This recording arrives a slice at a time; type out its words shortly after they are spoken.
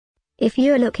If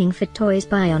you're looking for toys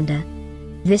by Onda,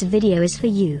 this video is for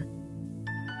you.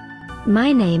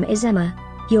 My name is Emma,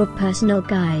 your personal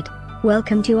guide.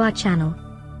 Welcome to our channel.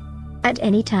 At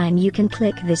any time you can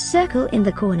click this circle in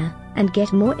the corner, and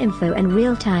get more info and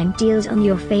real-time deals on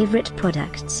your favorite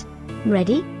products.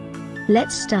 Ready?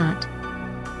 Let's start.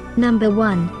 Number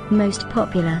 1, Most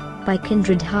Popular, by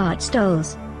Kindred Heart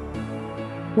Stalls.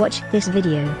 Watch this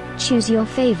video, choose your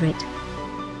favorite.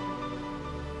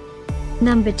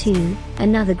 Number 2,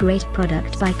 another great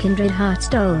product by Kindred Heart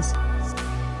Stalls.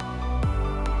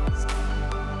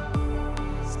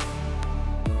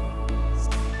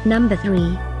 Number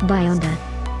 3, by Onda.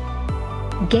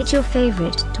 Get your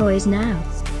favorite toys now.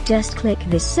 Just click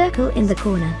this circle in the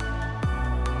corner.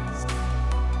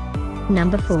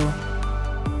 Number 4.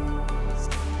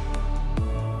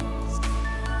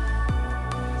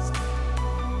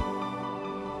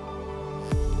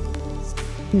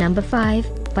 Number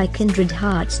 5, by Kindred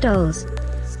Heart Stalls.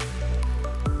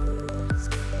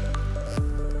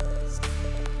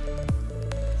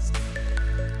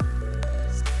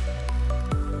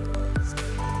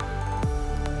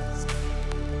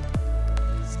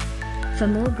 For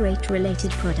more great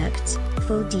related products,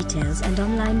 full details and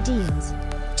online deals,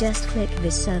 just click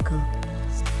this circle.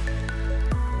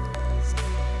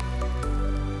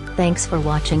 Thanks for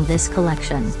watching this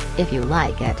collection. If you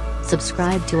like it,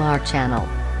 subscribe to our channel.